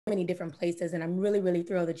many different places. And I'm really, really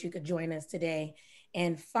thrilled that you could join us today.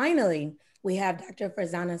 And finally, we have Dr.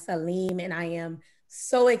 Farzanna Saleem, and I am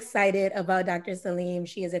so excited about Dr. Saleem.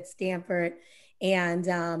 She is at Stanford, and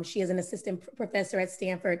she is an assistant professor at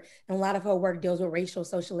Stanford. And a lot of her work deals with racial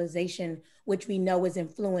socialization, which we know is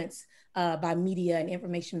influenced by media and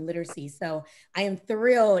information literacy. So I am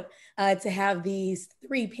thrilled to have these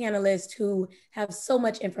three panelists who have so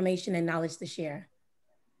much information and knowledge to share.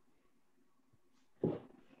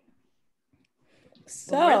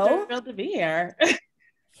 So we're thrilled to be here.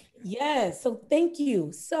 Yes, so thank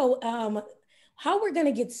you. So how we're going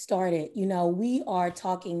to get started, we are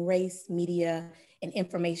talking race, media, and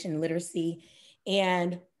information literacy.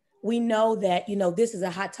 And we know that, this is a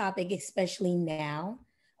hot topic, especially now.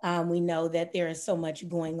 We know that there is so much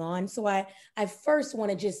going on. So I first want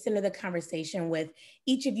to just center the conversation with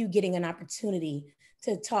each of you getting an opportunity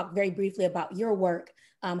to talk very briefly about your work,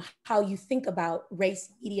 how you think about race,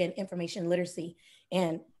 media, and information literacy.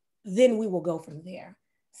 And then we will go from there.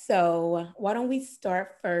 So why don't we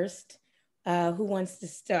start first? Who wants to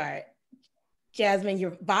start? Jasmine,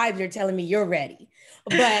 your vibes are telling me you're ready,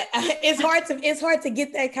 but it's hard to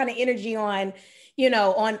get that kind of energy on, in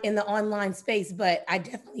the online space. But I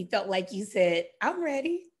definitely felt like you said, I'm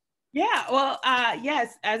ready. Yeah, well,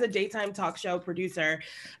 yes, as a daytime talk show producer,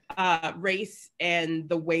 race and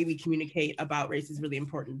the way we communicate about race is really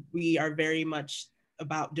important. We are very much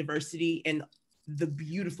about diversity in the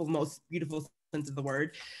most beautiful sense of the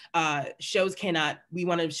word. We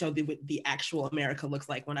want to show what the actual America looks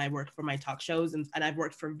like. When I work for my talk shows, and I've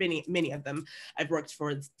worked for many of them. I've worked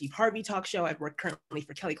for the Steve Harvey talk show. I've worked currently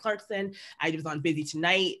for Kelly Clarkson. I was on Busy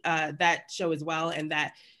Tonight, that show as well. And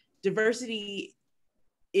that diversity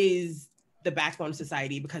is the backbone of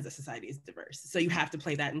society because the society is diverse. So you have to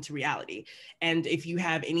play that into reality. And if you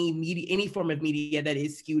have any form of media that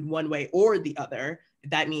is skewed one way or the other,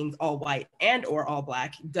 that means all white and or all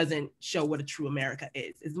black, doesn't show what a true America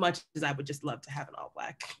is, as much as I would just love to have an all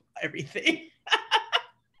black everything.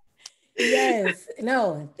 Yes,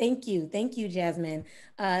 no, thank you, Jasmine.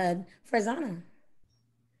 Farzanna.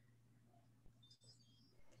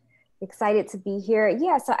 Excited to be here.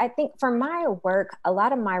 Yeah, so I think for my work, a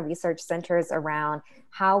lot of my research centers around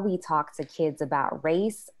how we talk to kids about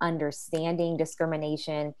race, understanding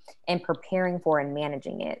discrimination, and preparing for and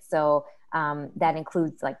managing it. So that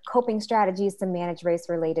includes like coping strategies to manage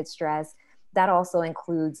race-related stress. That also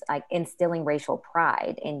includes like instilling racial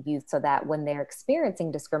pride in youth so that when they're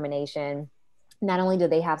experiencing discrimination, not only do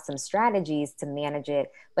they have some strategies to manage it,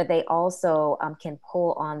 but they also can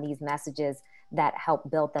pull on these messages that help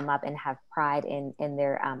build them up and have pride in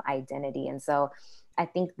their identity. And so I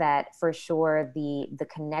think that for sure the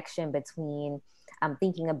connection between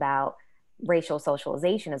thinking about racial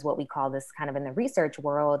socialization is what we call this kind of in the research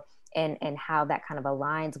world, and how that kind of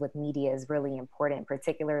aligns with media is really important.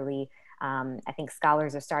 Particularly, I think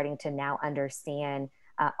scholars are starting to now understand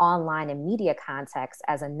online and media context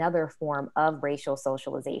as another form of racial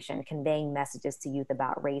socialization, conveying messages to youth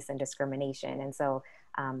about race and discrimination. And so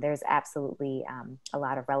there's absolutely a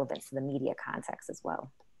lot of relevance to the media context as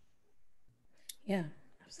well. Yeah,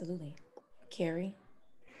 absolutely. Cary.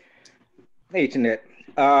 Hey, Tunette.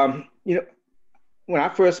 When I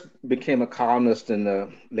first became a columnist in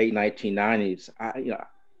the late 1990s,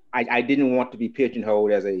 I didn't want to be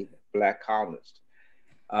pigeonholed as a Black columnist.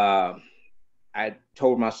 I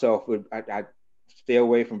told myself I'd stay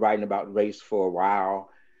away from writing about race for a while,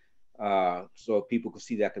 so people could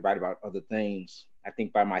see that I could write about other things. I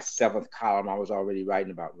think by my seventh column, I was already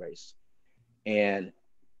writing about race. And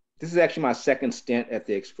this is actually my second stint at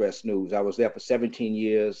the Express News. I was there for 17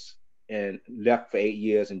 years and left for 8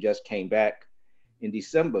 years and just came back in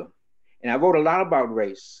December. And I wrote a lot about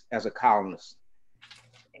race as a columnist.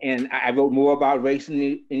 And I wrote more about race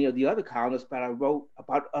than any of the other columnists, but I wrote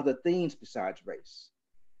about other things besides race.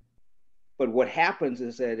 But what happens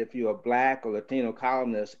is that if you're a Black or Latino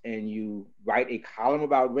columnist and you write a column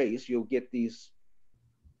about race, you'll get these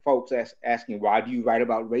folks asking, why do you write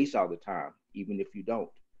about race all the time, even if you don't?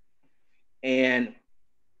 And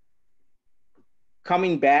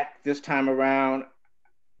coming back this time around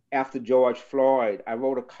after George Floyd, I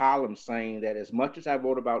wrote a column saying that as much as I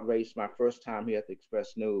wrote about race my first time here at the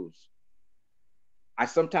Express News, I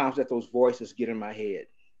sometimes let those voices get in my head.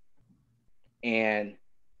 And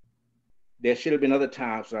there should have been other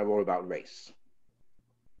times when I wrote about race.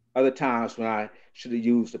 Other times when I should have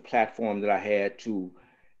used the platform that I had to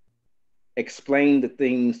explain the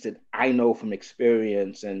things that I know from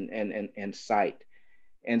experience and sight.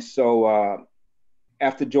 And so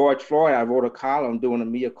after George Floyd, I wrote a column doing a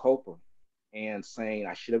mea culpa and saying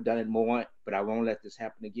I should have done it more, but I won't let this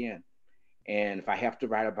happen again. And if I have to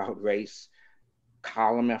write about race,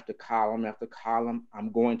 column after column after column,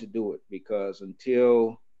 I'm going to do it, because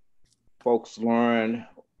until folks learn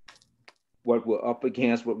what we're up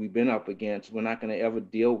against, what we've been up against, we're not going to ever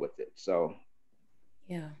deal with it. So,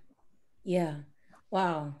 yeah, yeah,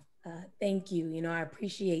 wow, thank you. You know, I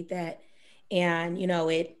appreciate that, and you know,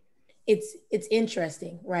 it's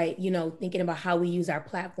interesting, right? You know, thinking about how we use our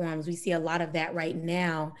platforms, we see a lot of that right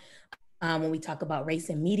now when we talk about race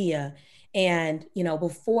and media. And you know,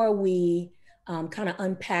 before we kind of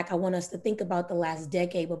unpack, I want us to think about the last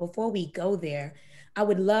decade. But before we go there, I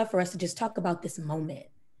would love for us to just talk about this moment,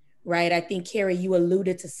 right? I think, Cary, you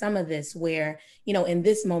alluded to some of this where, you know, in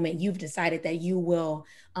this moment, you've decided that you will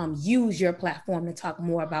use your platform to talk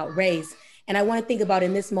more about race. And I want to think about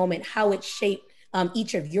in this moment how it shaped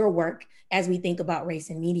each of your work as we think about race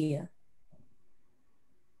and media.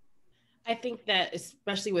 I think that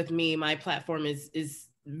especially with me, my platform is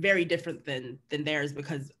very different than theirs,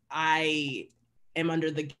 because I am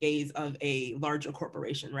under the gaze of a larger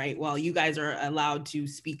corporation, right? While you guys are allowed to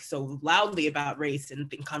speak so loudly about race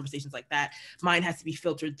and conversations like that, mine has to be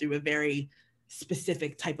filtered through a very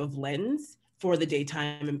specific type of lens for the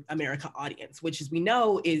daytime America audience, which, as we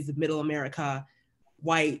know, is middle America,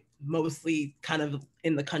 white, mostly kind of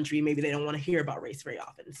in the country. Maybe they don't want to hear about race very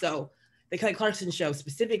often. So the Kelly Clarkson show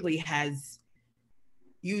specifically has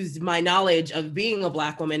used my knowledge of being a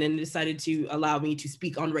Black woman and decided to allow me to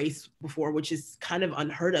speak on race before, which is kind of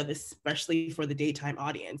unheard of, especially for the daytime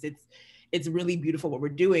audience. It's really beautiful what we're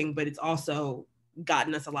doing, but it's also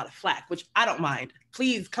gotten us a lot of flack, which I don't mind.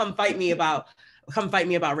 Please come fight me about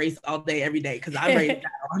race all day, every day, because I'm ready to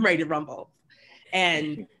battle. I'm ready to rumble.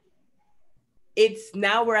 And it's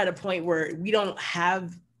now we're at a point where we don't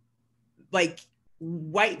have like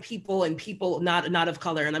white people and people not of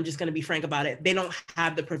color, and I'm just going to be frank about it, they don't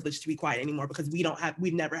have the privilege to be quiet anymore, because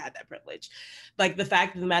we've never had that privilege. Like, the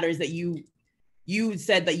fact of the matter is that you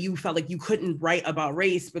said that you felt like you couldn't write about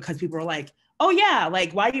race because people were like, oh yeah,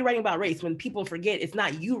 like, why are you writing about race? When people forget, it's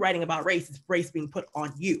not you writing about race, it's race being put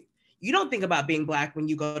on you. You don't think about being Black when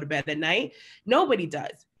you go to bed at night. Nobody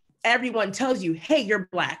does. Everyone tells you, hey, you're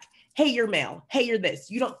Black, hey, you're male, hey, you're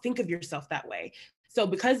this. You don't think of yourself that way. So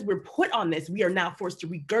because we're put on this, we are now forced to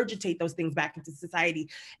regurgitate those things back into society.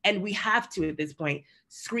 And we have to, at this point,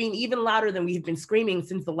 scream even louder than we've been screaming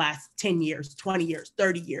since the last 10 years, 20 years,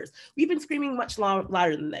 30 years. We've been screaming much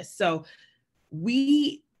louder than this. So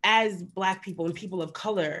we, as Black people and people of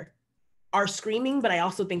color, are screaming, but I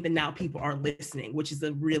also think that now people are listening, which is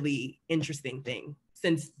a really interesting thing.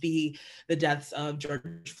 Since the deaths of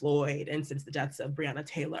George Floyd and since the deaths of Breonna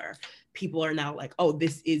Taylor, people are now like, oh,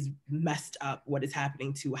 this is messed up, what is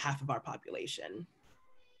happening to half of our population.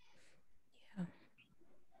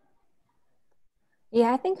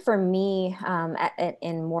 Yeah, I think for me,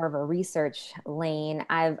 in more of a research lane,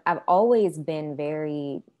 I've always been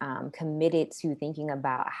very committed to thinking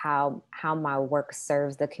about how my work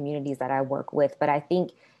serves the communities that I work with. But I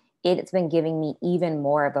think it's been giving me even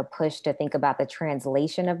more of a push to think about the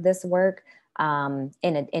translation of this work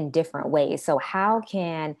in different ways. So how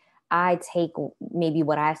can I take maybe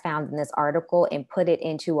what I found in this article and put it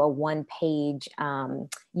into a one-page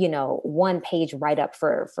write-up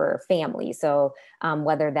for families. So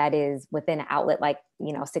whether that is within an outlet like,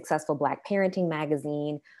 Successful Black Parenting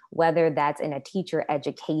magazine, whether that's in a teacher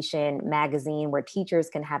education magazine where teachers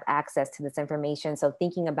can have access to this information. So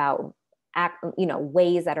thinking about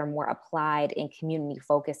ways that are more applied and community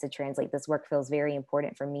focused to translate this work feels very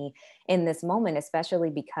important for me in this moment, especially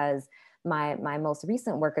because my most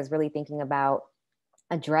recent work is really thinking about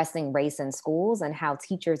addressing race in schools and how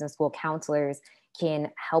teachers and school counselors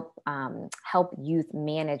can help youth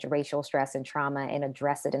manage racial stress and trauma and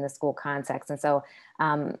address it in the school context. And so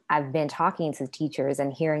I've been talking to teachers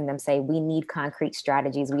and hearing them say, we need concrete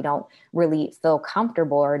strategies. We don't really feel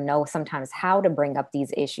comfortable or know sometimes how to bring up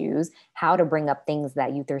these issues, how to bring up things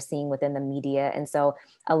that youth are seeing within the media. And so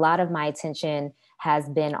a lot of my attention has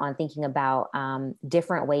been on thinking about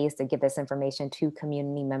different ways to get this information to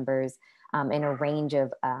community members in a range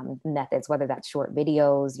of methods, whether that's short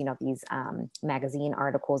videos, these magazine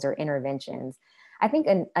articles or interventions. I think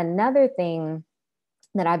another thing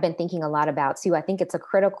that I've been thinking a lot about too, I think it's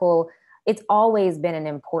always been an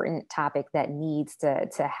important topic that needs to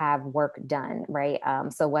have work done, right?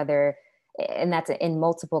 So and that's in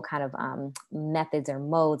multiple kind of methods or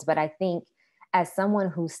modes, but I think as someone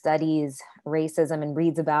who studies racism and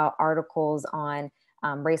reads about articles on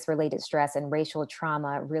race-related stress and racial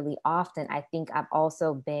trauma really often, I think I've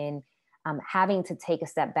also been having to take a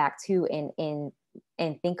step back too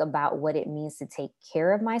and think about what it means to take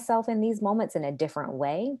care of myself in these moments in a different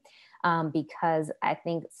way. because I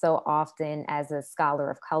think so often as a scholar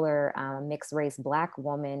of color, mixed race Black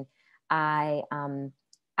woman, I've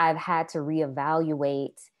had to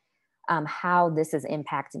reevaluate how this is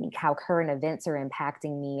impacting me, how current events are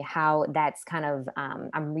impacting me, how that's kind of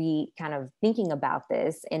I'm kind of thinking about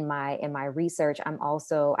this in my research. I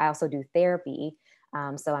also do therapy.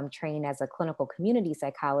 So I'm trained as a clinical community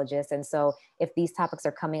psychologist. And so if these topics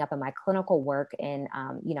are coming up in my clinical work and,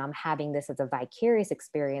 I'm having this as a vicarious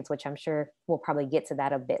experience, which I'm sure we'll probably get to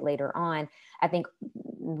that a bit later on, I think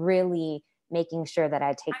really making sure that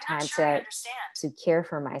I take time to care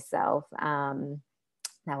for myself.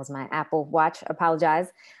 That was my Apple Watch, apologize.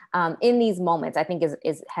 In these moments, I think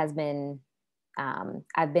has been,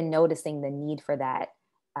 I've been noticing the need for that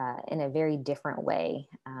in a very different way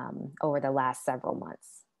over the last several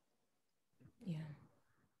months. Yeah.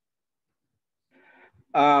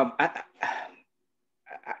 I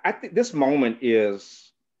think this moment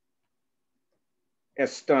has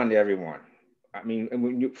stunned everyone. I mean,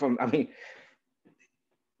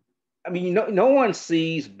 no one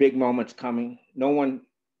sees big moments coming. No one,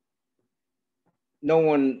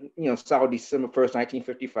 saw December 1st,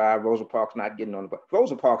 1955, Rosa Parks not getting on the bus.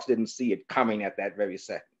 Rosa Parks didn't see it coming at that very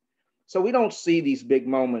second. So we don't see these big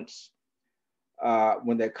moments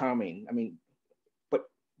when they're coming. I mean,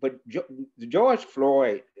 but George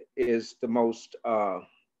Floyd is the most,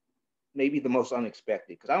 maybe the most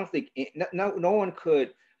unexpected, because I don't think, no one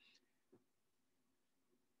could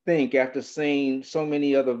think, after seeing so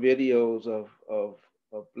many other videos of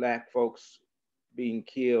Black folks being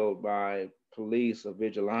killed by police or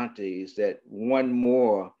vigilantes, that one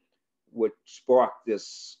more would spark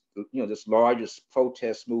this, this largest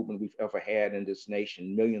protest movement we've ever had in this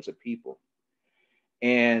nation, millions of people.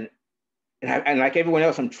 And like everyone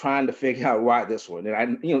else, I'm trying to figure out why this one.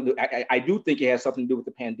 And I do think it has something to do with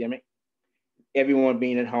the pandemic. Everyone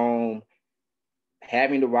being at home,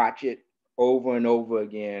 having to watch it over and over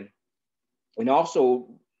again. And also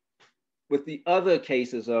with the other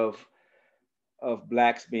cases of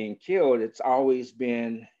Blacks being killed, it's always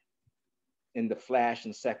been in the flash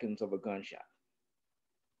and seconds of a gunshot.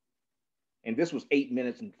 And this was 8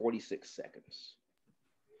 minutes and 46 seconds.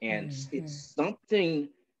 And it's something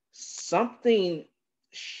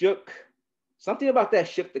about that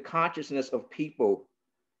shook the consciousness of people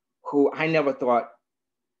who I never thought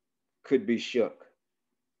could be shook.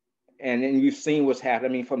 And then you've seen what's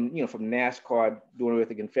happened. I mean, from NASCAR doing with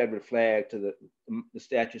the Confederate flag to the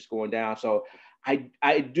statues going down. So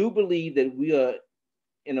I do believe that we are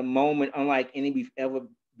in a moment unlike any we've ever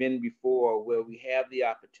been before, where we have the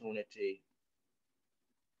opportunity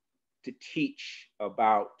to teach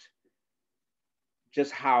about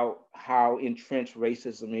just how entrenched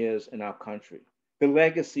racism is in our country. The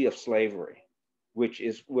legacy of slavery, which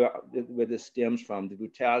is where this stems from, the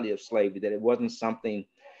brutality of slavery, that it wasn't something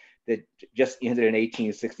that just ended in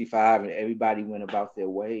 1865 and everybody went about their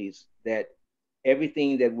ways, that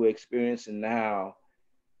everything that we're experiencing now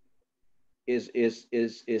is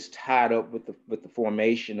tied up with the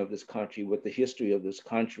formation of this country, with the history of this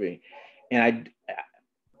country. And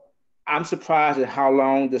I'm surprised at how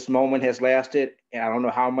long this moment has lasted, and I don't know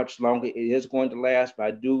how much longer it is going to last, but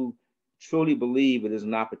I do truly believe it is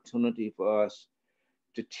an opportunity for us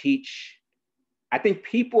to teach. I think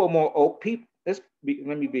people are more open.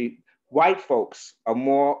 White folks are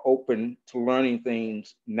more open to learning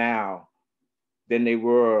things now than they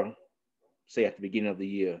were, say, at the beginning of the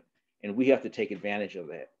year. And we have to take advantage of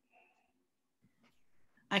that.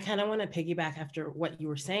 I kind of want to piggyback after what you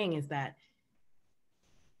were saying, is that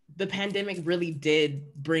the pandemic really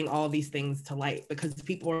did bring all these things to light, because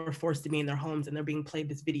people are forced to be in their homes and they're being played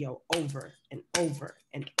this video over and over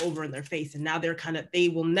and over in their face. And now they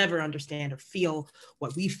will never understand or feel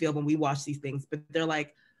what we feel when we watch these things, but they're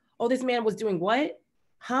like, oh, this man was doing what?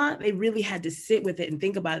 Huh? They really had to sit with it and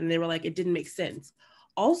think about it. And they were like, it didn't make sense.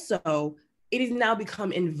 Also, it has now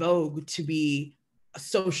become in vogue to be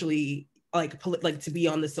socially to be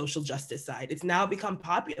on the social justice side. It's now become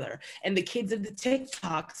popular. And the kids of the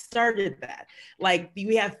TikTok started that. Like,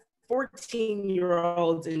 we have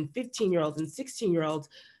 14-year-olds and 15-year-olds and 16-year-olds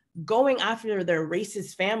going after their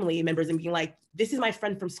racist family members and being like, this is my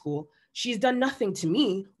friend from school. She's done nothing to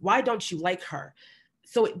me. Why don't you like her?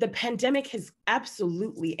 So the pandemic has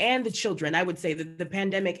absolutely, and the children, I would say that the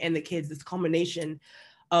pandemic and the kids, this culmination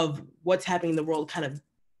of what's happening in the world kind of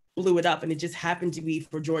blew it up. And it just happened to be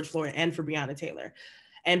for George Floyd and for Breonna Taylor.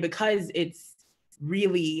 And because it's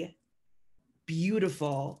really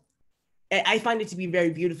beautiful I find it to be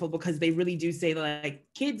very beautiful because they really do say that, like,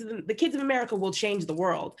 the kids of America will change the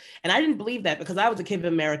world. And I didn't believe that because I was a kid of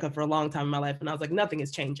America for a long time in my life. And I was like, nothing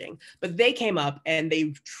is changing. But they came up and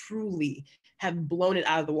they truly have blown it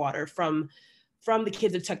out of the water, from the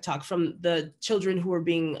kids of TikTok, from the children who are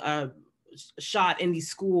being shot in these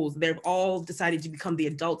schools. They've all decided to become the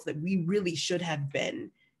adults that we really should have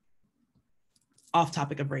been. Off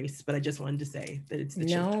topic of race, but I just wanted to say that it's the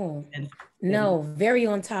children. No, very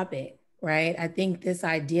on topic, right? I think this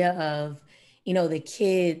idea of, the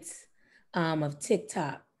kids of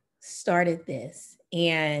TikTok started this.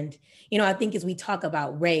 And, I think as we talk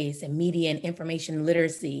about race and media and information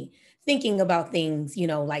literacy, thinking about things,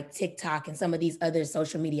 like TikTok and some of these other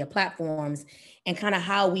social media platforms, and kind of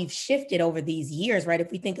how we've shifted over these years, right?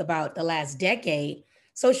 If we think about the last decade,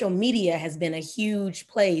 social media has been a huge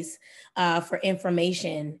place for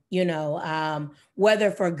information,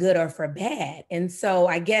 whether for good or for bad. And so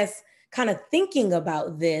I guess kind of thinking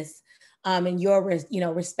about this in your,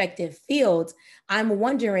 respective fields, I'm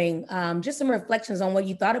wondering just some reflections on what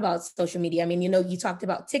you thought about social media. I mean, you talked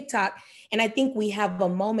about TikTok, and I think we have a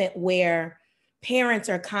moment where parents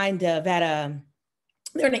are kind of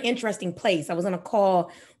they're in an interesting place. I was on a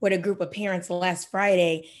call with a group of parents last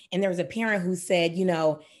Friday, and there was a parent who said,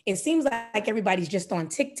 it seems like everybody's just on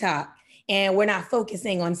TikTok and we're not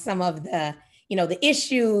focusing on some of the, the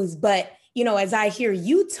issues. But, as I hear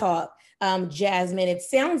you talk, Jasmine, it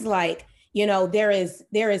sounds like, there is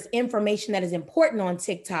information that is important on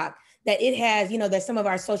TikTok, that it has, that some of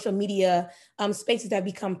our social media spaces have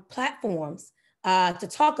become platforms to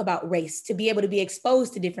talk about race, to be able to be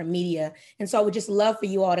exposed to different media. And so I would just love for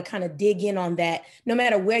you all to kind of dig in on that, no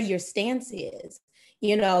matter where your stance is,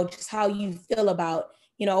 just how you feel about,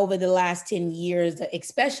 over the last 10 years,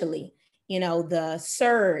 especially, the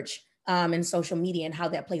surge in social media and how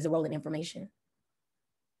that plays a role in information.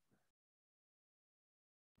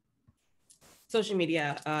 Social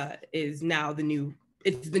media is now the new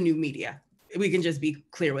media. We can just be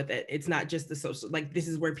clear with it. It's not just the social, like, this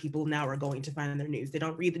is where people now are going to find their news. They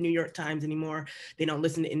don't read the New York Times anymore. They don't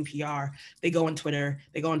listen to NPR. They go on Twitter,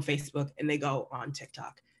 they go on Facebook, and they go on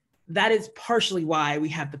TikTok. That is partially why we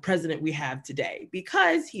have the president we have today,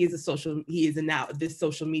 because he is now this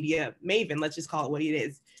social media maven. Let's just call it what it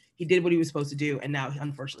is. He did what he was supposed to do, and now,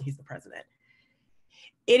 unfortunately, he's the president.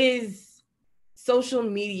 Social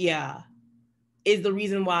media is the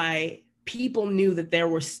reason why people knew that there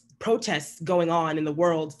were protests going on in the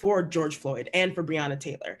world for George Floyd and for Breonna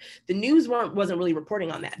Taylor. The news wasn't really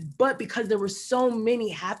reporting on that, but because there were so many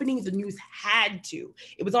happenings, the news had to.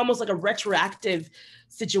 It was almost like a retroactive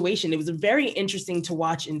situation. It was very interesting to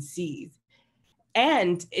watch and see.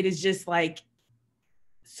 And it is just like,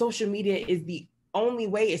 social media is the only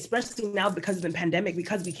way, especially now because of the pandemic,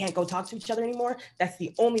 because we can't go talk to each other anymore. That's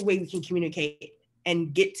the only way we can communicate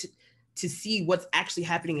and get to see what's actually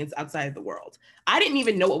happening outside of the world. I didn't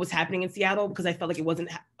even know what was happening in Seattle because I felt like it wasn't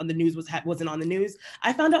on the news. Wasn't on the news.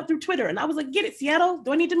 I found out through Twitter, and I was like, "Get it, Seattle?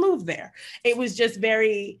 Do I need to move there?" It was just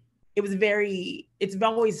it's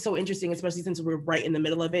always so interesting, especially since we're right in the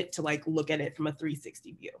middle of it, to like look at it from a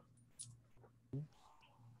 360 view.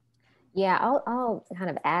 Yeah, I'll kind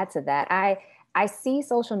of add to that. I see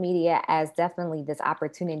social media as definitely this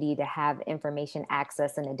opportunity to have information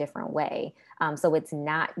access in a different way. So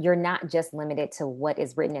you're not just limited to what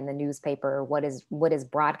is written in the newspaper, what is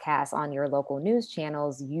broadcast on your local news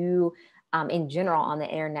channels. You, in general, on the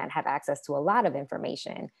internet, have access to a lot of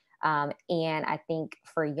information. And I think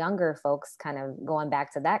for younger folks, kind of going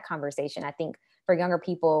back to that conversation, I think for younger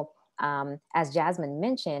people, as Jasmine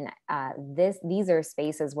mentioned, these are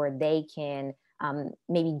spaces where they can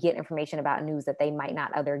maybe get information about news that they might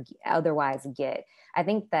not otherwise get. I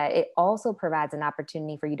think that it also provides an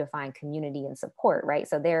opportunity for you to find community and support, right?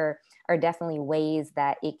 So there are definitely ways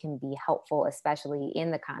that it can be helpful, especially in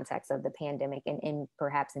the context of the pandemic, and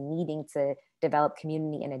perhaps needing to develop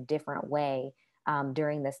community in a different way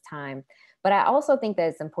during this time. But I also think that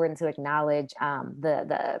it's important to acknowledge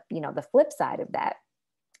the flip side of that,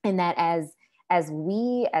 and that as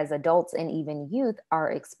we as adults and even youth are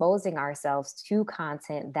exposing ourselves to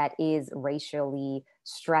content that is racially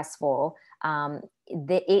stressful,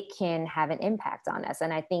 that it can have an impact on us.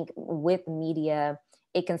 And I think with media,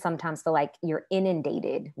 it can sometimes feel like you're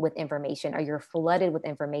inundated with information, or you're flooded with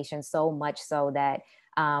information, so much so that,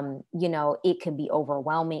 it can be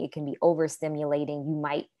overwhelming. It can be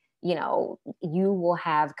overstimulating. You will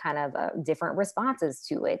have kind of different responses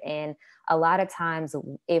to it. And a lot of times,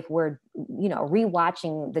 if we're,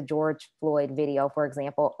 rewatching the George Floyd video, for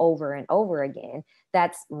example, over and over again,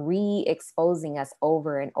 that's re-exposing us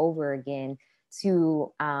over and over again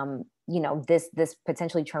to, this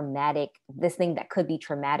potentially traumatic, this thing that could be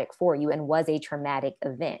traumatic for you and was a traumatic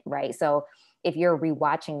event, right? So if you're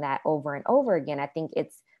rewatching that over and over again, I think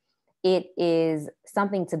it is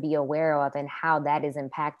something to be aware of, and how that is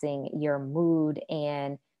impacting your mood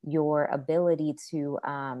and your ability to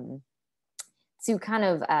kind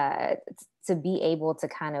of to be able to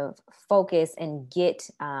kind of focus and get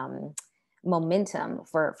momentum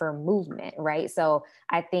for movement, right? So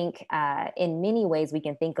I think in many ways we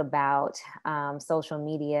can think about social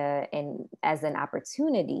media and as an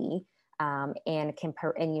opportunity, and can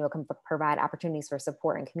provide opportunities for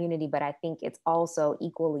support and community. But I think it's also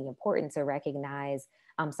equally important to recognize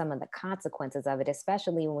some of the consequences of it,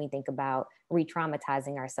 especially when we think about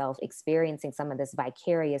re-traumatizing ourselves, experiencing some of this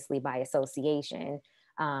vicariously by association.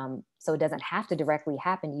 So it doesn't have to directly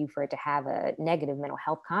happen to you for it to have a negative mental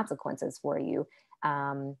health consequences for you.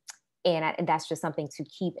 And that's just something to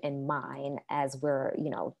keep in mind as we're,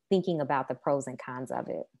 thinking about the pros and cons of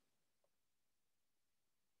it.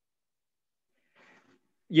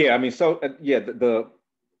 Yeah, I mean, so the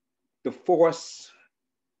force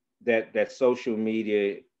that social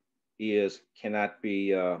media cannot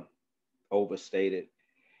be overstated,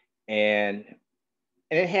 and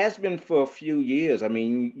it has been for a few years. I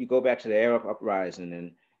mean, you go back to the Arab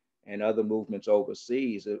uprising and other movements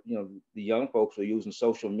overseas. The young folks were using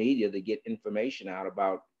social media to get information out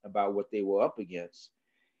about what they were up against,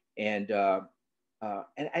 and I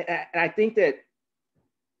think that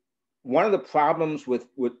one of the problems with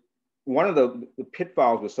one of the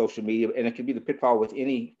pitfalls with social media, and it can be the pitfall with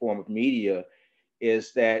any form of media,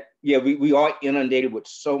 is that we are inundated with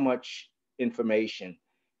so much information,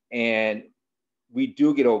 and we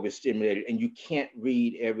do get overstimulated, and you can't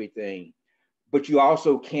read everything, but you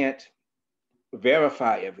also can't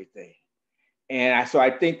verify everything. And so I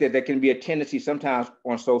think that there can be a tendency sometimes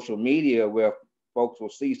on social media where folks will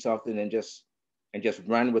see something and just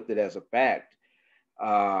run with it as a fact.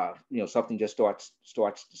 Something just starts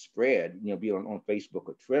to spread, be it on Facebook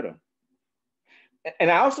or Twitter. And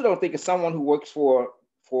I also don't think, as someone who works for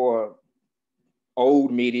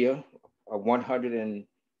old media, a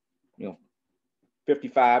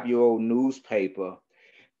 155-year-old newspaper,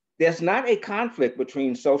 there's not a conflict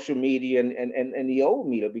between social media and the old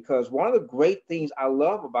media, because one of the great things I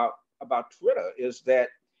love about Twitter is that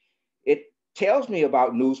it tells me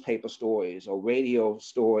about newspaper stories or radio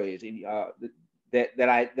stories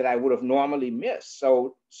that I would have normally missed.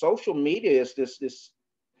 So social media is this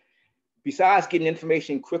besides getting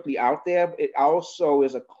information quickly out there, it also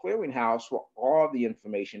is a clearinghouse for all the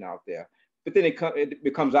information out there. But then it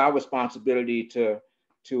becomes our responsibility to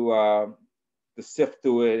sift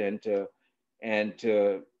through it and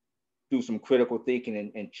to do some critical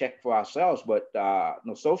thinking and check for ourselves. But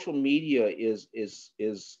social media is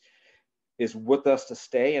with us to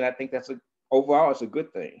stay, and I think overall it's a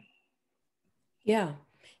good thing. Yeah.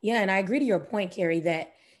 And I agree to your point, Cary,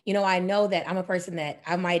 that, I know that I'm a person that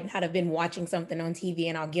I might not have been watching something on TV,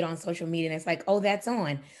 and I'll get on social media and it's like, oh, that's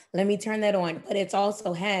on. Let me turn that on. But it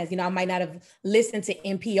also has, I might not have listened to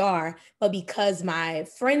NPR, but because my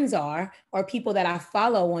friends are, or people that I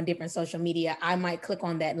follow on different social media, I might click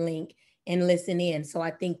on that link and listen in. So I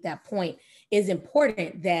think that point is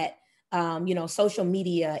important, that, social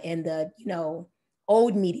media and the,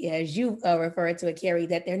 old media, as you refer to it, Cary,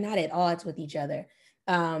 that they're not at odds with each other,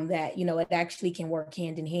 that, it actually can work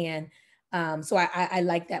hand in hand. So I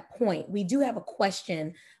like that point. We do have a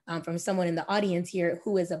question from someone in the audience here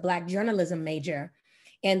who is a Black journalism major.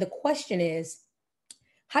 And the question is,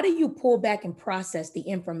 how do you pull back and process the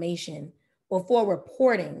information before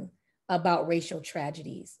reporting about racial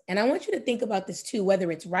tragedies? And I want you to think about this too,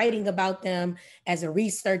 whether it's writing about them as a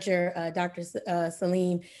researcher, Dr.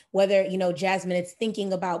 Saleem, whether, Jasmine, it's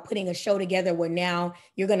thinking about putting a show together where now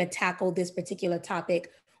you're going to tackle this particular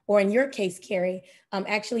topic, or in your case, Cary,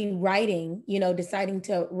 actually writing, deciding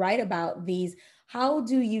to write about these. How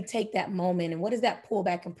do you take that moment, and what does that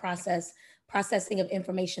pullback and processing of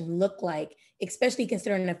information look like, especially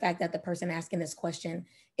considering the fact that the person asking this question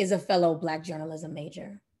is a fellow Black journalism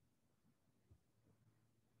major?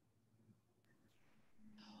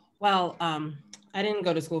 Well, I didn't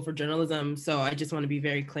go to school for journalism, so I just want to be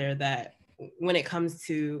very clear that when it comes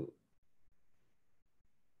to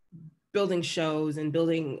building shows and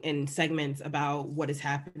building in segments about what is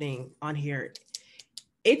happening on here,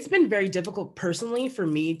 it's been very difficult personally for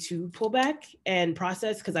me to pull back and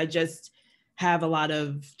process, because I just have a lot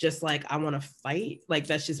of just like, I want to fight. Like,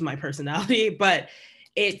 that's just my personality. But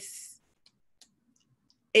it's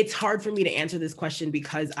hard for me to answer this question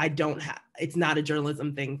because it's not a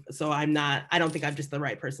journalism thing. So I don't think I'm just the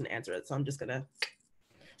right person to answer it. So I'm just gonna.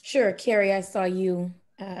 Sure, Cary, I saw you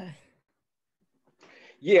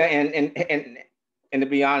Yeah, and to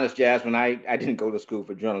be honest, Jasmine, I didn't go to school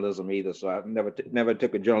for journalism either, so I never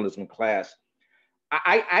took a journalism class.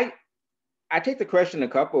 I I take the question a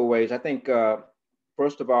couple of ways. I think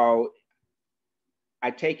first of all,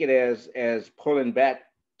 I take it as pulling back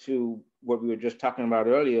to what we were just talking about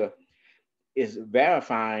earlier, is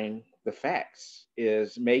verifying the facts,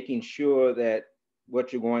 is making sure that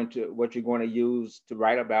what you're going to use to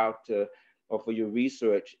write about or for your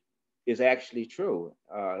research is actually true.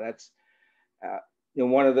 That's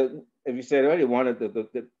one of the, as you said earlier, one of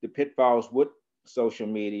the pitfalls with social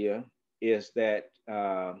media is that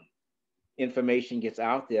information gets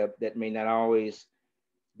out there that may not always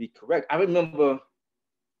be correct. I remember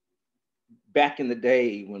back in the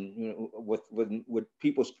day when when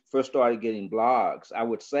people first started getting blogs, I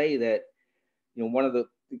would say that one of the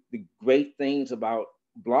great things about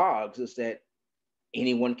blogs is that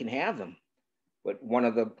anyone can have them. But one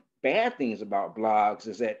of the bad things about blogs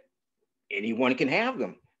is that anyone can have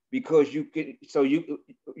them, because you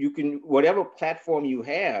can whatever platform you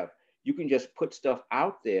have, you can just put stuff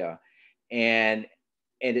out there and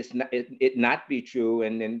it not be true,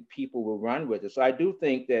 and then people will run with it. So I do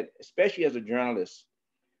think that, especially as a journalist,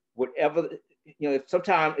 whatever, if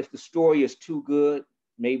sometimes if the story is too good,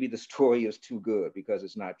 maybe the story is too good because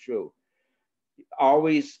it's not true.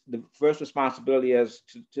 Always the first responsibility as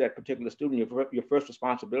to that particular student, your first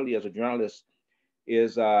responsibility as a journalist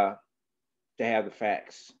is to have the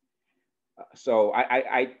facts. So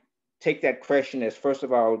I take that question as, first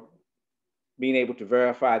of all, being able to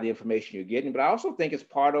verify the information you're getting, but I also think it's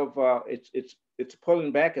part of it's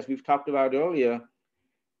pulling back, as we've talked about earlier,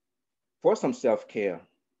 for some self-care,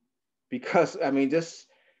 because I mean it's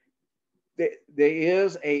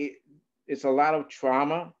a lot of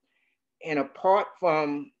trauma, and apart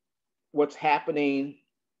from what's happening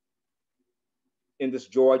in this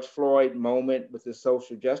George Floyd moment with the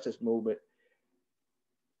social justice movement,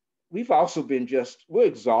 we've also been we're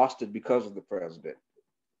exhausted because of the president.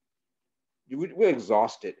 We're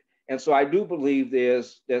exhausted. And so I do believe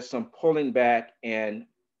there's some pulling back and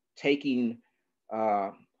taking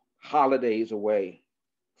holidays away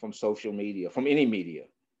from social media, from any media,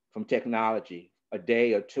 from technology, a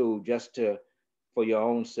day or two, just for your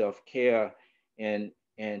own self-care and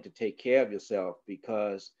to take care of yourself,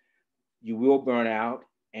 because you will burn out,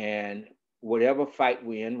 and whatever fight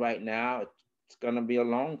we're in right now, it's going to be a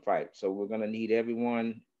long fight. So we're going to need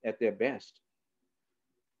everyone at their best.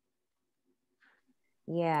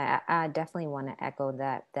 Yeah, I definitely want to echo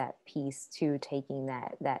that piece too, taking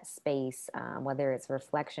that space, whether it's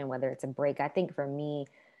reflection, whether it's a break. I think for me,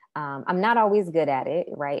 I'm not always good at it,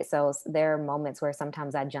 right? So there are moments where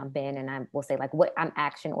sometimes I jump in and I will say, like, what, I'm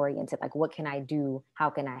action oriented, like, what can I do? How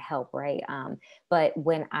can I help, right? But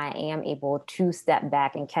when I am able to step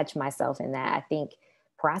back and catch myself in that, I think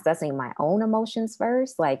processing my own emotions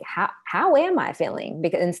first, like how am I feeling?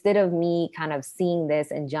 Because instead of me kind of seeing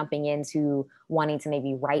this and jumping into wanting to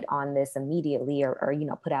maybe write on this immediately or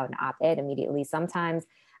put out an op-ed immediately, sometimes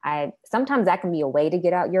that can be a way to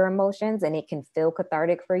get out your emotions, and it can feel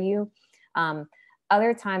cathartic for you.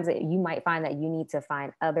 Other times you might find that you need to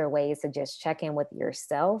find other ways to just check in with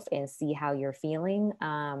yourself and see how you're feeling.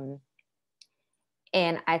 And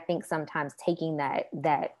I think sometimes taking that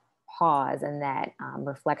pause and that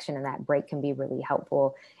reflection and that break can be really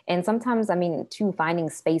helpful. And sometimes, I mean, too, finding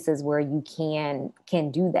spaces where you can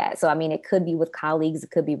do that. So, I mean, it could be with colleagues,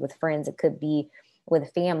 it could be with friends, it could be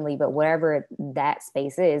with family, but whatever that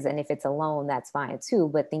space is, and if it's alone, that's fine too.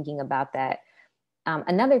 But thinking about that,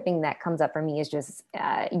 another thing that comes up for me is just,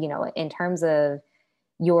 in terms of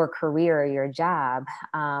your career or your job,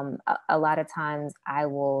 a lot of times I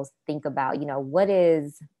will think about,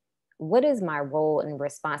 what is my role in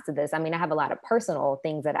response to this? I mean, I have a lot of personal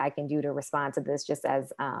things that I can do to respond to this just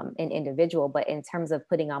as an individual, but in terms of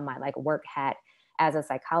putting on my work hat as a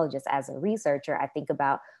psychologist, as a researcher, I think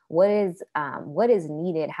about what is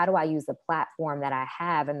needed. How do I use the platform that I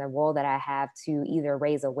have and the role that I have to either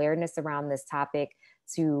raise awareness around this topic,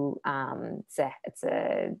 to kind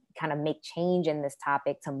of make change in this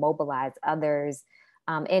topic, to mobilize others,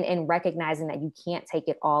 and recognizing that you can't take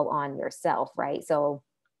it all on yourself, right? So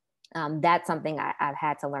that's something I've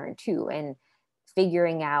had to learn too, and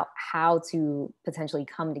figuring out how to potentially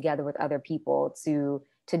come together with other people to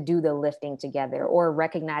do the lifting together, or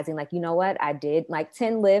recognizing like, you know what, I did like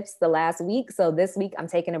 10 lifts the last week, so this week I'm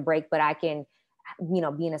taking a break, but I can,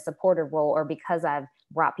 be in a supportive role, or because I've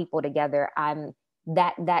brought people together,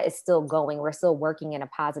 that is still going. We're still working in a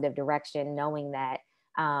positive direction, knowing that,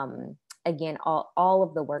 again, all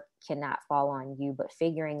of the work cannot fall on you, but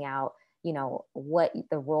figuring out you know, what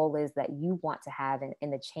the role is that you want to have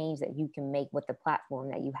and the change that you can make with the platform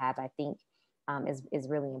that you have, I think is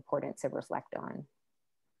really important to reflect on.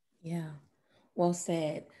 Yeah, well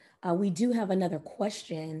said. We do have another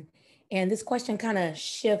question, and this question kind of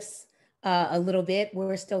shifts a little bit.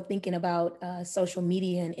 We're still thinking about social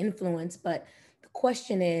media and influence, but the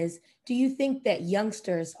question is, do you think that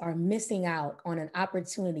youngsters are missing out on an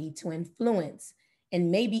opportunity to influence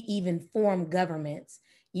and maybe even form governments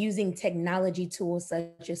using technology tools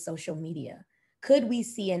such as social media? Could we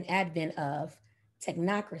see an advent of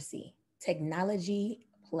technocracy, technology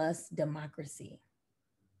plus democracy?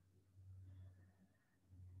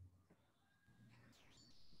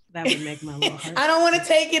 That would make my little heart. I don't want to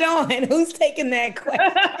take it on. Who's taking that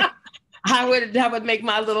question? That would make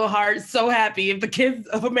my little heart so happy if the kids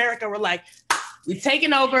of America were like, we've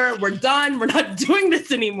taken over, we're done, we're not doing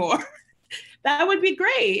this anymore. That would be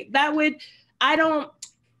great. I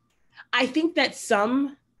think that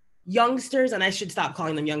some youngsters, and I should stop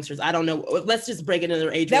calling them youngsters, I don't know, let's just break it into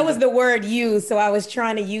their age. That was the word used, so I was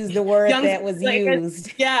trying to use the word that was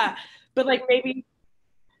used. Yeah, but like maybe,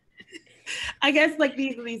 I guess like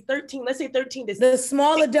these 13, let's say 13 to the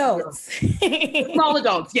small adults. The small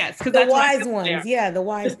adults, yes. Because the wise ones, yeah, the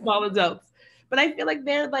wise small adults. But I feel like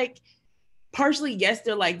they're like, partially, yes,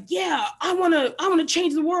 they're like, yeah, I wanna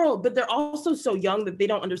change the world. But they're also so young that they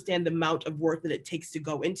don't understand the amount of work that it takes to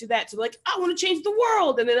go into that. So like, I wanna change the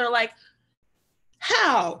world. And then they're like,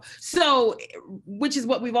 how? So, which is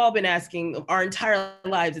what we've all been asking our entire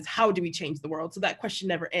lives, is how do we change the world? So that question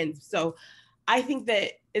never ends. So I think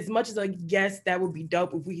that as much as like, yes, that would be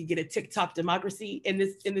dope if we could get a TikTok democracy in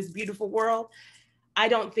this beautiful world, I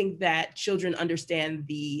don't think that children understand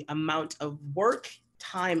the amount of work,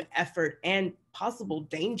 time, effort, and possible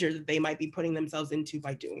danger that they might be putting themselves into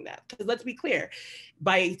by doing that. Because let's be clear,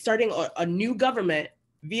 by starting a new government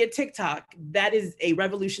via TikTok, that is a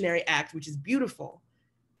revolutionary act, which is beautiful,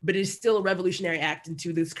 but it is still a revolutionary act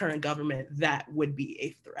into this current government that would be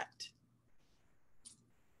a threat.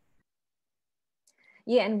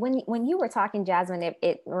 Yeah, and when you were talking, Jasmine,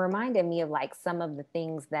 it reminded me of like some of the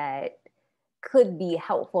things that could be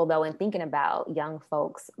helpful though in thinking about young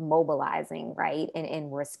folks mobilizing, right,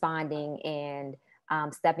 and responding and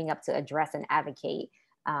stepping up to address and advocate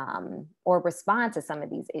or respond to some of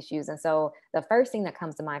these issues. And so the first thing that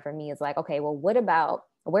comes to mind for me is like, okay, well,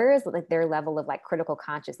 where is like their level of like critical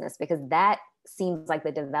consciousness? Because that seems like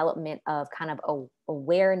the development of kind of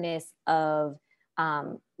awareness of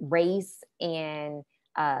race and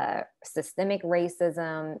systemic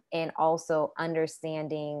racism, and also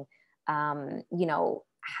understanding, you know,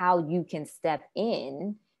 how you can step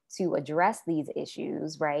in to address these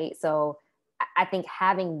issues, right? So I think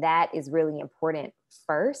having that is really important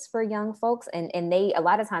first for young folks. And they, a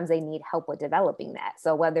lot of times they need help with developing that.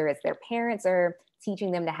 So whether it's their parents are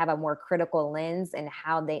teaching them to have a more critical lens and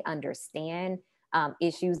how they understand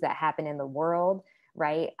issues that happen in the world,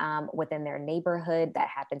 right? Within their neighborhood that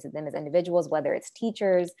happen to them as individuals, whether it's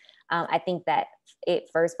teachers. I think that it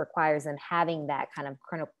first requires them having that kind of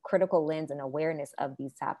critical lens and awareness of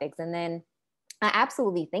these topics. And then I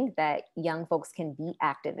absolutely think that young folks can be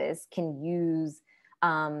activists, can use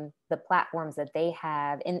the platforms that they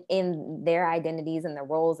have in their identities and the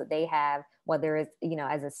roles that they have, whether it's, you know,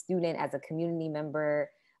 as a student, as a community member,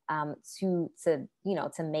 to you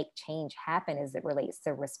know, to make change happen as it relates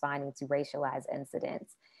to responding to racialized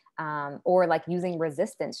incidents, or like using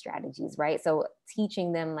resistance strategies, right? So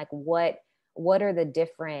teaching them like what are the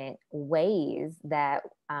different ways that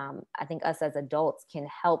I think us as adults can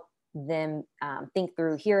help them think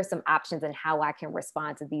through, here are some options and how I can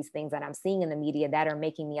respond to these things that I'm seeing in the media that are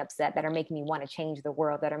making me upset, that are making me want to change the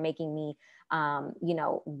world, that are making me, you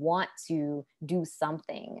know, want to do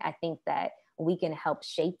something. I think that we can help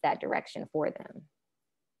shape that direction for them.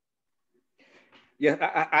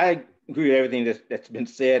 Yeah, I agree with everything that's been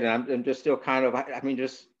said, and I'm just still kind of, I mean,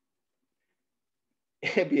 just,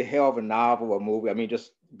 it'd be a hell of a novel or movie. I mean,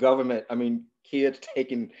 just government, I mean, kids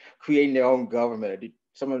creating their own government.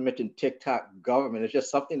 Someone mentioned TikTok government. It's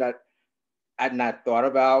just something that I'd not thought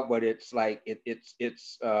about, but it's like,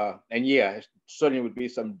 and yeah, it certainly would be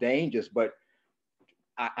some dangers, but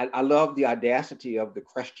I love the audacity of the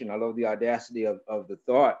question. I love the audacity of the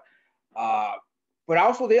thought. But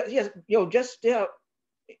also, yes, you know, just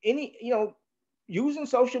any, you know, using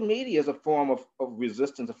social media as a form of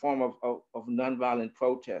resistance, a form of nonviolent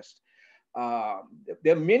protest. There are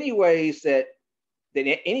many ways that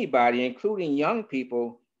anybody, including young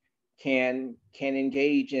people, can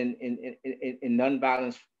engage in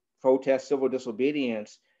nonviolent protest, civil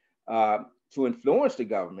disobedience, to influence the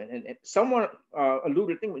government. And someone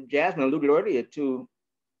alluded, I think Jasmine alluded earlier to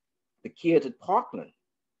the kids at Parkland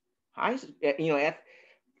High,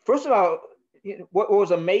 first of all, what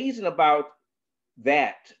was amazing about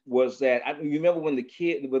that was that you remember when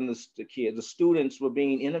the students were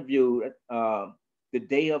being interviewed the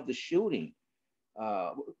day of the shooting,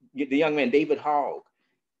 the young man David Hogg,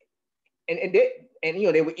 and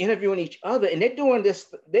they were interviewing each other, and they're doing this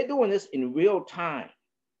in real time.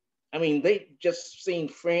 I mean, they just seen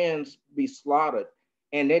friends be slaughtered,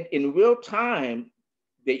 and then in real time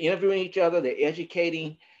they're interviewing each other, they're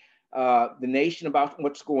educating the nation about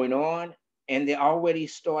what's going on, and they're already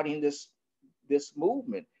starting this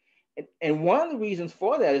movement. And one of the reasons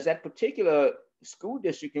for that is that particular school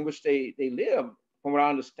district in which they live, from what I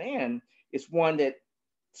understand, is one that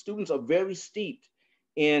students are very steeped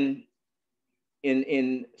in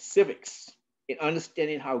civics, in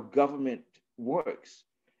understanding how government works.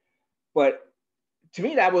 But to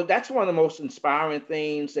me, that's one of the most inspiring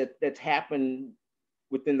things that's happened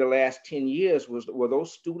within the last 10 years were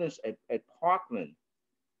those students at Parkland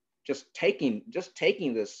just taking this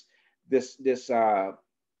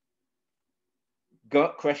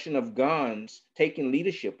question of guns, taking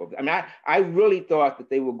leadership of it. I mean, I really thought that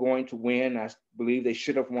they were going to win. I believe they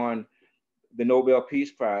should have won the Nobel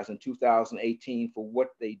Peace Prize in 2018 for what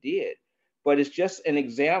they did. But it's just an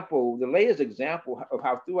example, the latest example of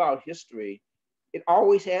how throughout history, it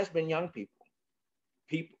always has been young people.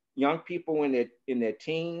 Young people in their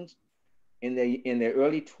teens, in their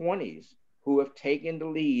early 20s, who have taken the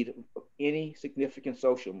lead of any significant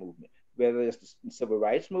social movement, whether it's the civil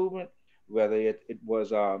rights movement, whether it was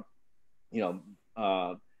the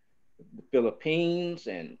Philippines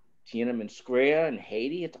and Tiananmen Square and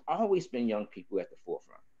Haiti. It's always been young people at the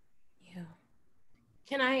forefront. Yeah.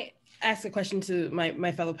 Can I ask a question to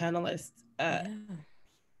my fellow panelists?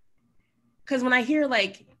 Because when I hear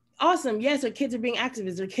like, awesome, yes, our kids are being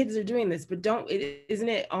activists, our kids are doing this, but isn't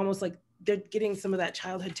it almost like they're getting some of that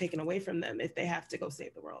childhood taken away from them if they have to go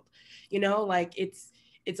save the world? Like it's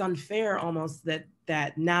unfair almost that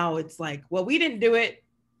now it's like, well, we didn't do it,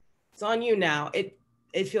 it's on you now. It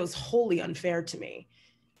feels wholly unfair to me.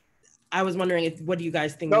 I was wondering what do you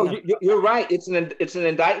guys think? No, you're right. It's an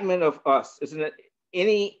indictment of us. It's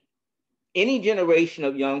any generation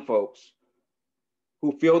of young folks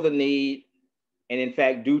who feel the need and in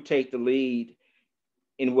fact do take the lead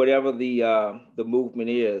in whatever the movement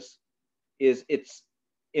is it's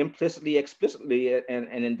implicitly, explicitly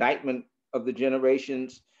an indictment of the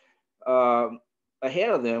generations ahead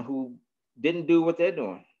of them who didn't do what they're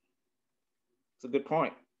doing. It's a good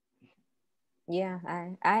point. Yeah,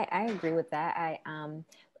 I agree with that.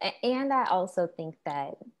 And I also think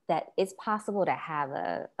that it's possible to have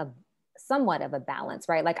a somewhat of a balance,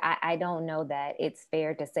 right? Like I don't know that it's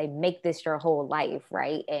fair to say make this your whole life,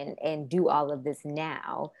 right? And do all of this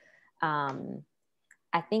now.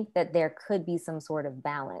 I think that there could be some sort of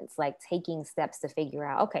balance, like taking steps to figure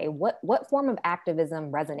out, okay, what form of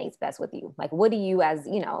activism resonates best with you? Like, what do you,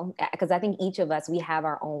 because I think each of us, we have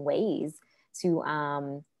our own ways to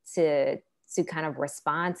kind of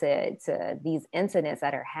respond to these incidents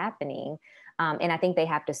that are happening. And I think they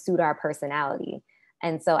have to suit our personality.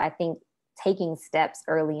 And so I think taking steps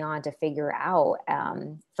early on to figure out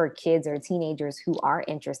for kids or teenagers who are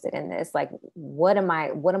interested in this, like, what am I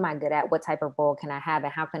good at? What type of role can I have?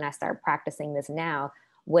 And how can I start practicing this now?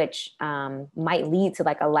 Which might lead to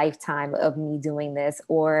like a lifetime of me doing this,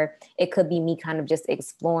 or it could be me kind of just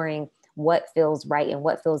exploring what feels right and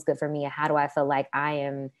what feels good for me. And how do I feel like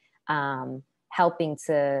I am helping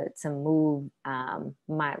to move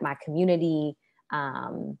my community,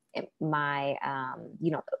 my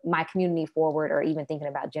community forward, or even thinking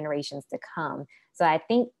about generations to come. So I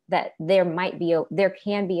think that there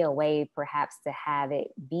can be a way perhaps to have it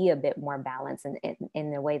be a bit more balanced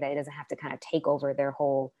in the way that it doesn't have to kind of take over their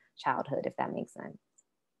whole childhood, if that makes sense.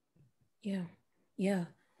 Yeah.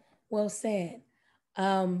 Well said.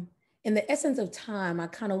 In the essence of time, I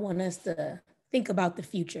kind of want us to think about the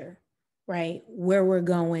future, right? Where we're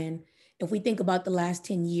going. If we think about the last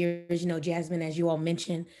 10 years, Jasmine, as you all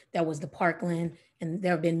mentioned, that was the Parkland, and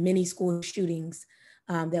there have been many school shootings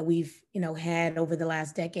that we've, had over the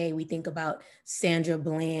last decade. We think about Sandra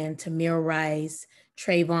Bland, Tamir Rice,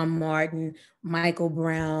 Trayvon Martin, Michael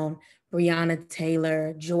Brown, Breonna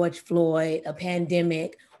Taylor, George Floyd, a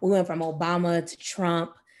pandemic. We went from Obama to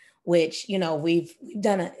Trump, which, we've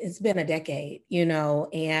done it's been a decade,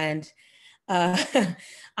 and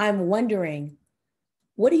I'm wondering,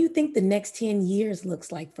 what do you think the next 10 years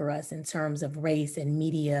looks like for us in terms of race and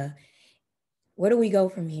media? Where do we go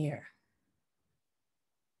from here?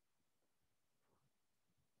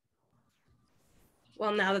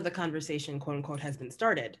 Well, now that the conversation, quote unquote, has been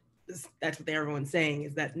started, that's what everyone's saying,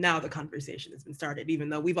 is that now the conversation has been started, even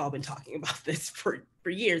though we've all been talking about this for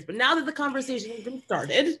years. But now that the conversation has been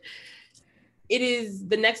started, it is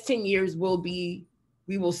the next 10 years we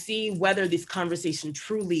will see whether this conversation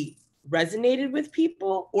truly resonated with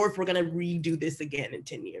people, or if we're going to redo this again in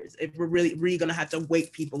 10 years, if we're really going to have to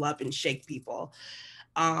wake people up and shake people.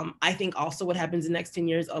 I think also what happens in the next 10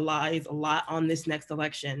 years lies a lot on this next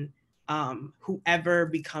election. Whoever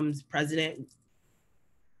becomes president,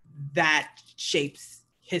 that shapes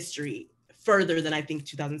history further than I think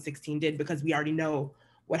 2016 did, because we already know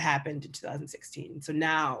what happened in 2016. So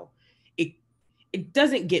now it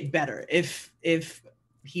doesn't get better if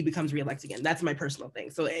he becomes reelected again. That's my personal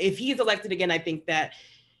thing. So if he's elected again, I think that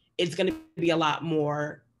it's going to be a lot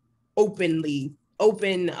more open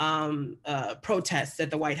protests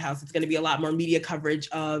at the White House. It's going to be a lot more media coverage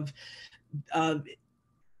of that.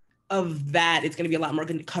 It's going to be a lot more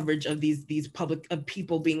coverage of these public, of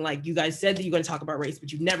people being like, you guys said that you're going to talk about race,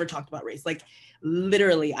 but you've never talked about race. Like,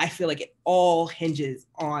 literally, I feel like it all hinges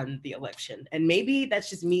on the election. And maybe that's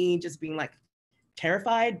just me just being like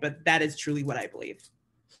terrified, but that is truly what I believe.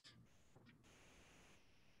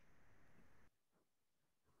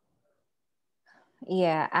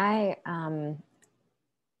 Yeah, I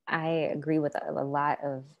agree with a lot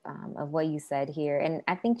of what you said here. And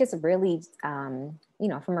I think just really, you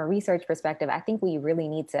know, from a research perspective, I think we really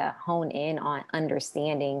need to hone in on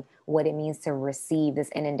understanding what it means to receive this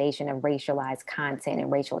inundation of racialized content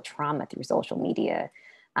and racial trauma through social media.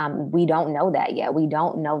 We don't know that yet. We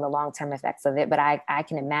don't know the long-term effects of it, but I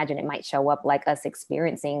can imagine it might show up like us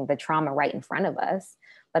experiencing the trauma right in front of us.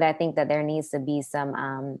 But I think that there needs to be some,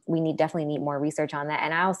 definitely need more research on that.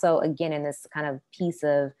 And I also, again, in this kind of piece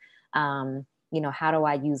of, you know, how do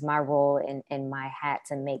I use my role in my hat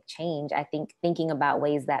to make change? I think thinking about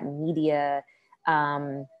ways that media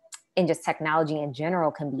and just technology in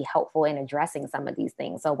general can be helpful in addressing some of these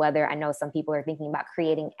things. So whether, I know some people are thinking about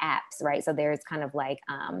creating apps, right? So there's kind of like,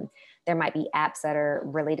 there might be apps that are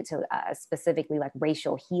related to specifically like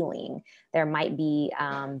racial healing. There might be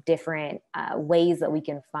different ways that we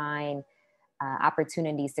can find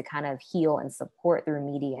opportunities to kind of heal and support through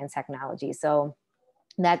media and technology. So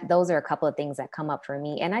those are a couple of things that come up for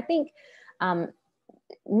me. And I think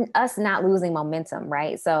us not losing momentum,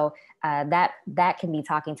 right? So that can be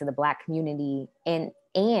talking to the Black community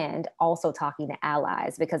and also talking to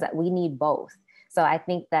allies, because we need both. So I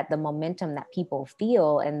think that the momentum that people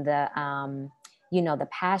feel and the, you know, the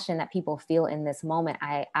passion that people feel in this moment,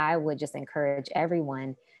 I would just encourage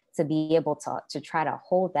everyone to be able to try to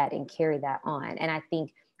hold that and carry that on. And I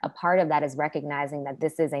think a part of that is recognizing that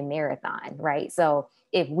this is a marathon, right? So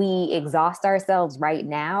if we exhaust ourselves right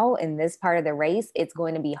now in this part of the race, it's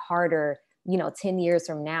going to be harder, you know, 10 years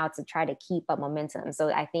from now to try to keep up momentum. So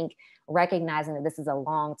I think recognizing that this is a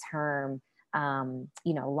long-term,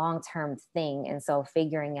 you know, long-term thing. And so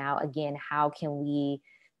figuring out, again, how can we,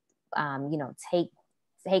 you know, take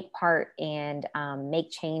part and make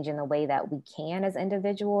change in the way that we can as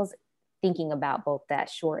individuals, thinking about both that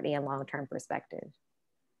short and long-term perspective.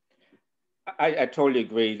 I totally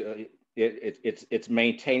agree. It's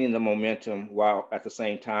maintaining the momentum while at the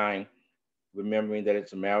same time remembering that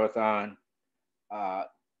it's a marathon.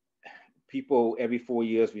 People, every 4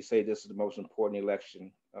 years, we say this is the most important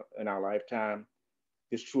election in our lifetime.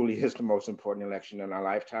 This truly is the most important election in our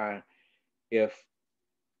lifetime. If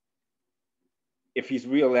he's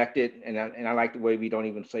reelected, and I like the way we don't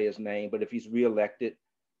even say his name, but if he's reelected,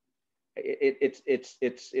 it's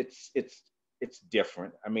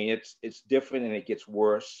different. I mean, it's different, and it gets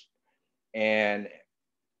worse.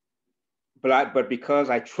 But because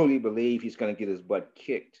I truly believe he's going to get his butt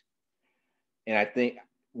kicked, and I think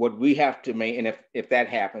what we have to make, and if that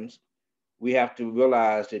happens, we have to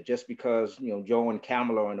realize that just because, you know, Joe and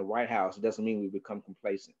Kamala are in the White House, it doesn't mean we become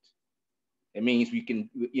complacent. It means we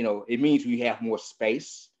can, you know, it means we have more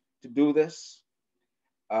space to do this,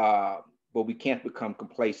 but we can't become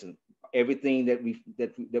complacent. Everything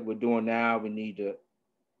that we're doing now, we need to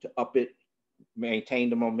up it,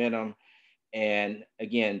 maintain the momentum, and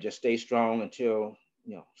again, just stay strong until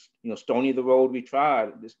you know, stony the road we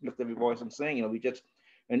tried. Just lift every voice and sing. You know, we just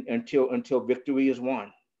until victory is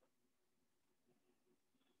won.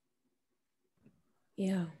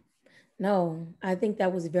 Yeah, no, I think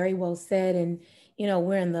that was very well said. And, you know,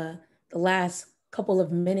 we're in the last couple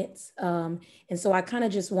of minutes. And so I kind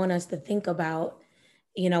of just want us to think about,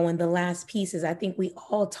 you know, in the last pieces, I think we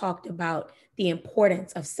all talked about the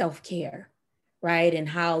importance of self-care, right? And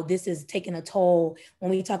how this is taking a toll when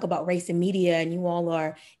we talk about race and media, and you all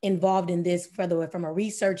are involved in this, whether from a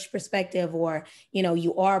research perspective or, you know,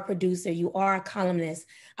 you are a producer, you are a columnist.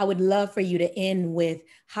 I would love for you to end with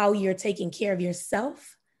how you're taking care of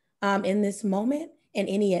yourself in this moment, and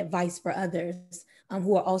any advice for others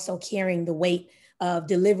who are also carrying the weight of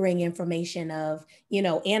delivering information, of, you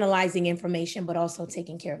know, analyzing information, but also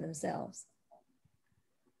taking care of themselves.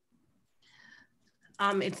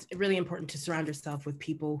 It's really important to surround yourself with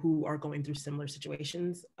people who are going through similar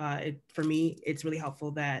situations. For me, it's really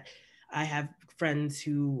helpful that I have friends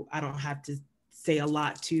who I don't have to say a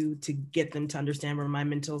lot to get them to understand where my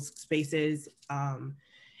mental space is.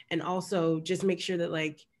 And also just make sure that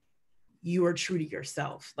like you are true to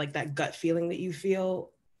yourself, like that gut feeling that you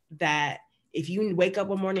feel, that if you wake up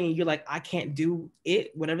one morning and you're like, I can't do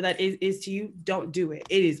it, whatever that is to you, don't do it.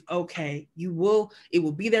 It is okay. It will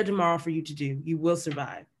be there tomorrow for you to do. You will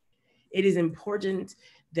survive. It is important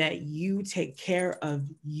that you take care of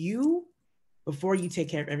you before you take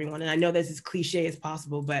care of everyone. And I know this is cliche as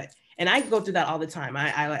possible, and I go through that all the time.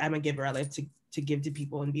 I'm a giver. I like to give to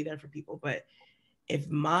people and be there for people. But if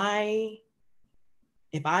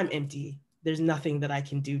I'm empty, there's nothing that I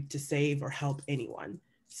can do to save or help anyone.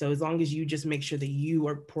 So as long as you just make sure that you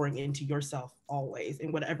are pouring into yourself always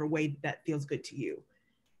in whatever way that feels good to you,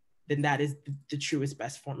 then that is the truest,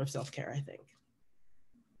 best form of self-care, I think.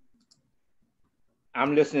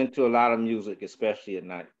 I'm listening to a lot of music, especially at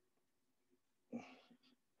night.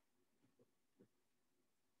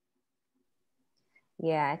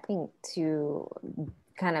 Yeah, I think to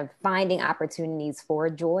kind of finding opportunities for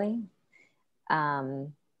joy,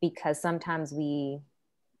 because sometimes we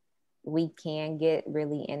can get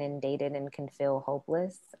really inundated and can feel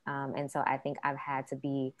hopeless. And so I think I've had to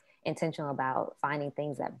be intentional about finding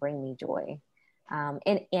things that bring me joy.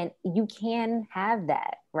 And you can have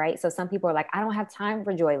that, right? So some people are like, I don't have time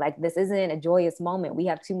for joy. Like, this isn't a joyous moment. We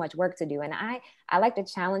have too much work to do. And I like to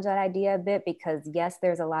challenge that idea a bit, because yes,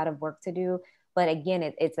 there's a lot of work to do. But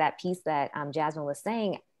again, it's that piece that Jasmine was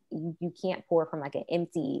saying. You can't pour from like an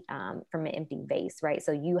empty vase, right?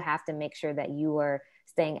 So you have to make sure that you are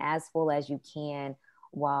staying as full as you can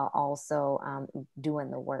while also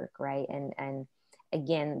doing the work, right? And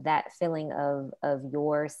again, that feeling of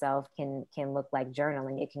yourself can look like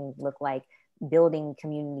journaling. It can look like building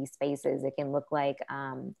community spaces. It can look like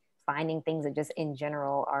finding things that just in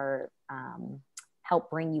general are help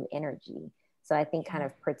bring you energy. So I think kind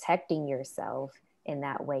of protecting yourself in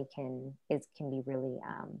that way can be really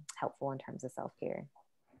helpful in terms of self-care.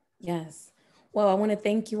 Yes. Well, I want to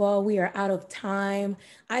thank you all. We are out of time.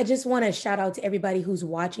 I just want to shout out to everybody who's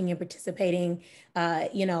watching and participating.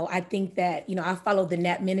 I think that, I follow the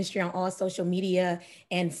Net Ministry on all social media.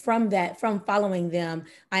 And from following them,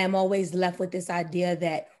 I am always left with this idea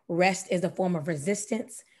that rest is a form of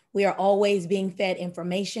resistance. We are always being fed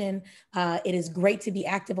information. It is great to be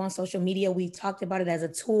active on social media. We talked about it as a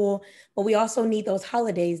tool, but we also need those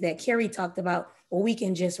holidays that Cary talked about, where we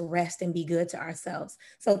can just rest and be good to ourselves.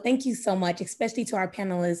 So thank you so much, especially to our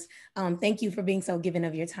panelists. Thank you for being so giving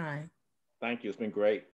of your time. Thank you. It's been great.